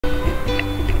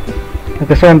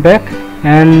Okay, so I'm back,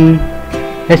 and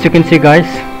as you can see guys,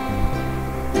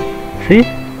 see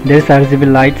there's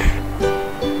RGB lights.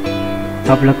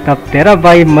 अब लगता है तेरा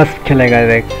भाई मस्त खेलेगा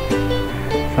देख.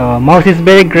 So mouse is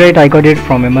very great. I got it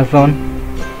from Amazon,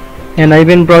 and I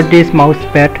even brought this mouse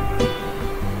pad.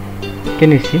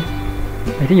 Can you see?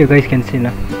 I think you guys can see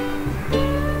now.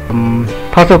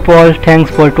 First of all,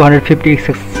 thanks for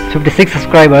 256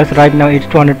 subscribers. Right now it's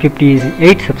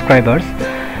 258 subscribers.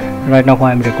 Right now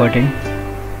while I'm recording.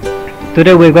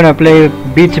 Today we're gonna play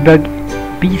Beach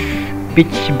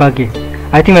Buggy.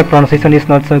 I think my pronunciation is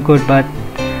not so good, but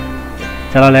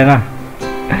chalo lena.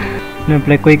 We're gonna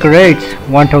play quick race,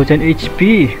 1000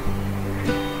 HP.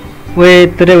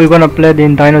 Today we're gonna play the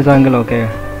In Dino Jungle. Okay,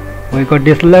 we got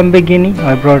this Lamborghini.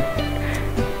 I brought.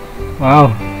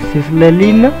 Wow, this is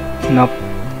Lelina. No,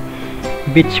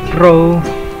 Beach Pro.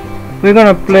 We're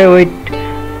gonna play with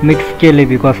Mcskelly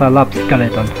because I love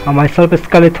skeleton. I'm myself a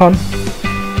skeleton.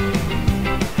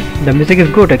 The music is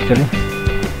good actually.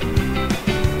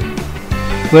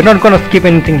 We're not gonna skip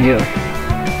anything here.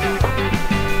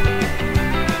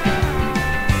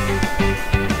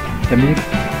 The music.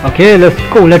 Okay, let's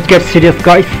go. Let's get serious,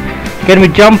 guys. Can we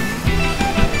jump?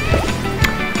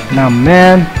 Nah,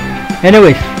 man.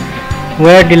 Anyways,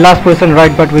 we're at the last position,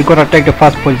 right? But we're gonna take the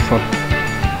first position.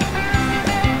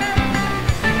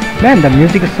 Man, the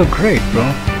music is so great, bro.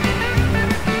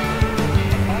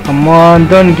 Come on,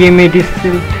 don't give me this.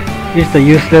 It's the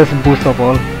useless boost of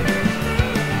all.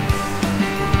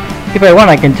 If I want,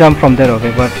 I can jump from there,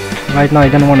 okay? But right now, I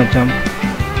don't want to jump.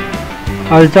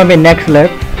 I'll jump in next lap.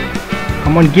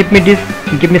 Come on, give me this.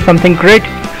 Give me something great.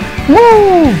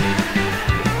 Woo!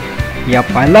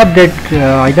 Yep, I love that.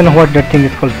 I don't know what that thing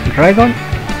is called. Dragon?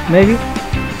 Maybe?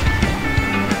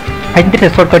 I think it's a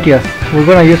shortcut here. We're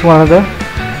gonna use one other.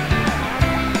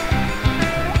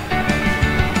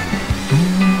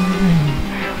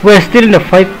 We're still in the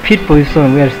 5 feet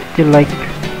position. We are still like,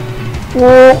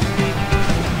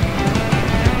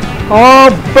 oh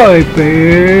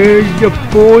baby, yeah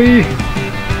boy.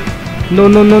 No.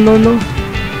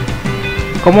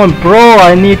 Come on, bro.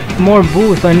 I need more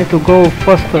boost. I need to go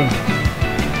faster.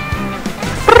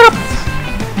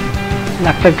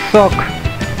 Like sock.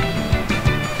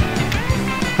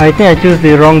 I think I choose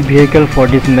the wrong vehicle for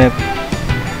this map.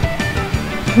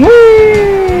 Whee!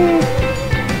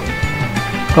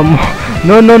 Come on.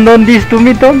 No, don't this to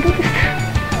me. Don't do this.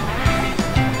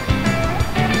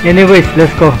 Anyways,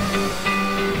 let's go.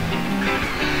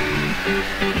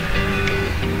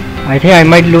 I think I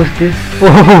might lose this.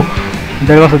 Oh,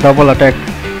 there was a double attack.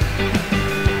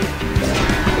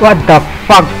 What the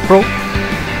fuck, bro?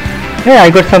 Hey, I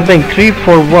got something. 3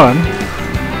 for 1.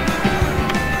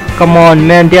 Come on,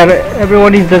 man.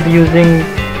 Everyone is just using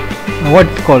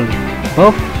what's called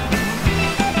buff.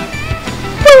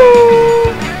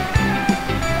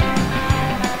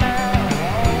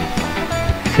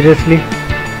 Seriously?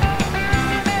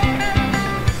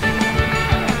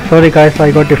 Sorry guys,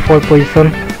 I got the 4th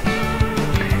position.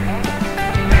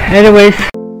 Anyways.